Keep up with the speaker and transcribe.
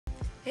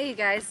Hey you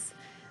guys,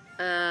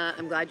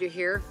 I'm glad you're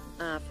here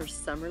for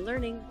summer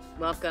learning.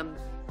 Welcome.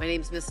 My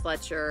name's Miss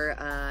Fletcher.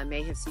 I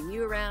may have seen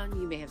you around,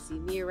 you may have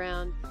seen me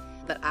around,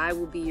 but I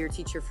will be your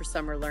teacher for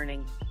summer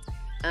learning.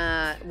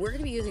 We're going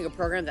to be using a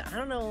program that I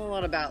don't know a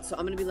lot about, so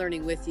I'm going to be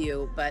learning with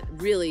you, but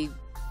really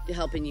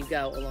helping you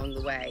go along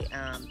the way.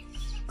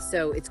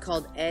 So it's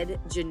called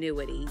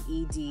Edgenuity,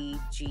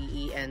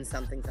 E-D-G-E-N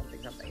something.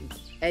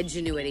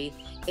 Edgenuity,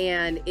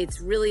 and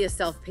it's really a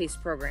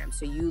self-paced program.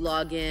 So you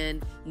log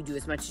in, you do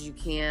as much as you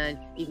can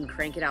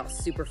crank it out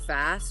super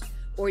fast,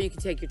 or you can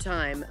take your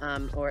time,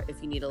 or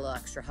if you need a little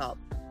extra help.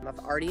 I've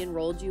already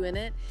enrolled you in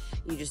it.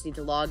 You just need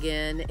to log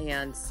in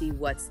and see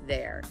what's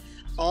there.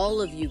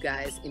 All of you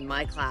guys in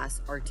my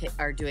class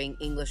are doing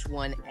English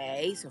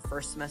 1A, so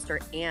first semester,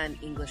 and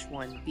English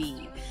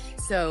 1B.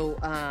 So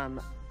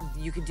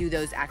you could do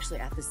those actually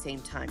at the same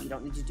time. You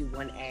don't need to do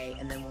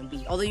 1A and then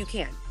 1B, although you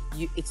can.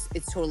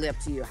 It's totally up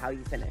to you how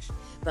you finish.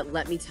 But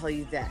let me tell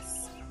you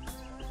this,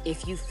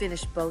 if you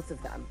finish both of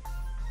them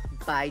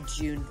by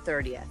June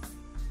 30th,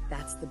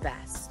 that's the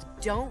best.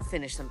 Don't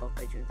finish them both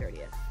by June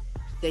 30th.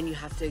 Then you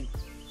have to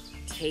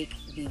take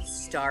the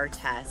STAR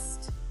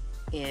test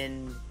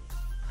in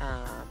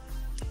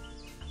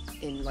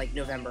like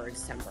November or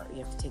December.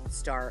 You have to take the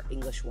STAR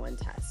English 1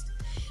 test.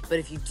 But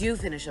if you do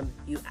finish them,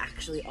 you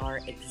actually are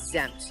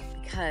exempt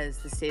because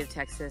the state of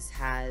Texas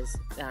has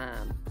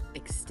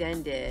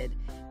extended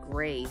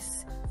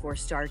grace for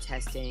STAR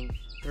testing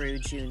through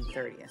June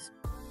 30th.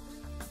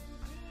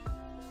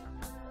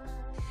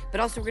 But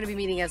also we're going to be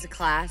meeting as a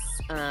class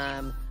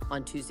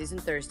on Tuesdays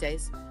and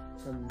Thursdays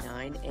from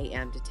 9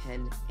 a.m. to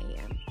 10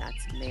 a.m.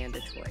 That's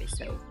mandatory.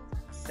 So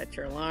set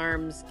your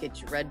alarms,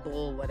 get your Red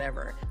Bull,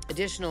 whatever.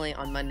 Additionally,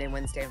 on Monday,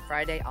 Wednesday, and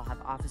Friday, I'll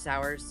have office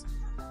hours.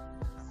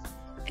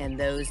 And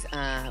those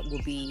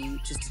will be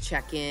just to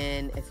check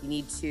in if you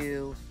need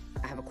to.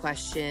 I have a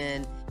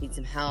question, need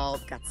some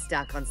help, got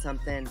stuck on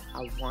something.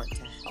 I want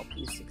to help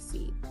you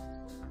succeed.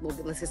 Well,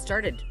 let's get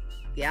started.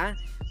 Yeah?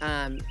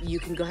 You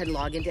can go ahead and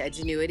log into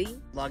Edgenuity,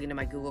 log into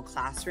my Google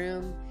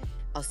Classroom.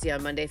 I'll see you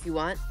on Monday if you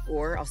want,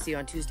 or I'll see you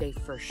on Tuesday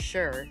for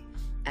sure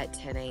at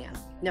 10 a.m.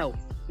 No,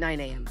 9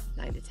 a.m.,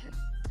 9 to 10.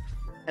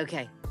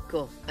 Okay,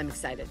 cool. I'm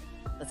excited.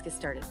 Let's get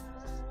started.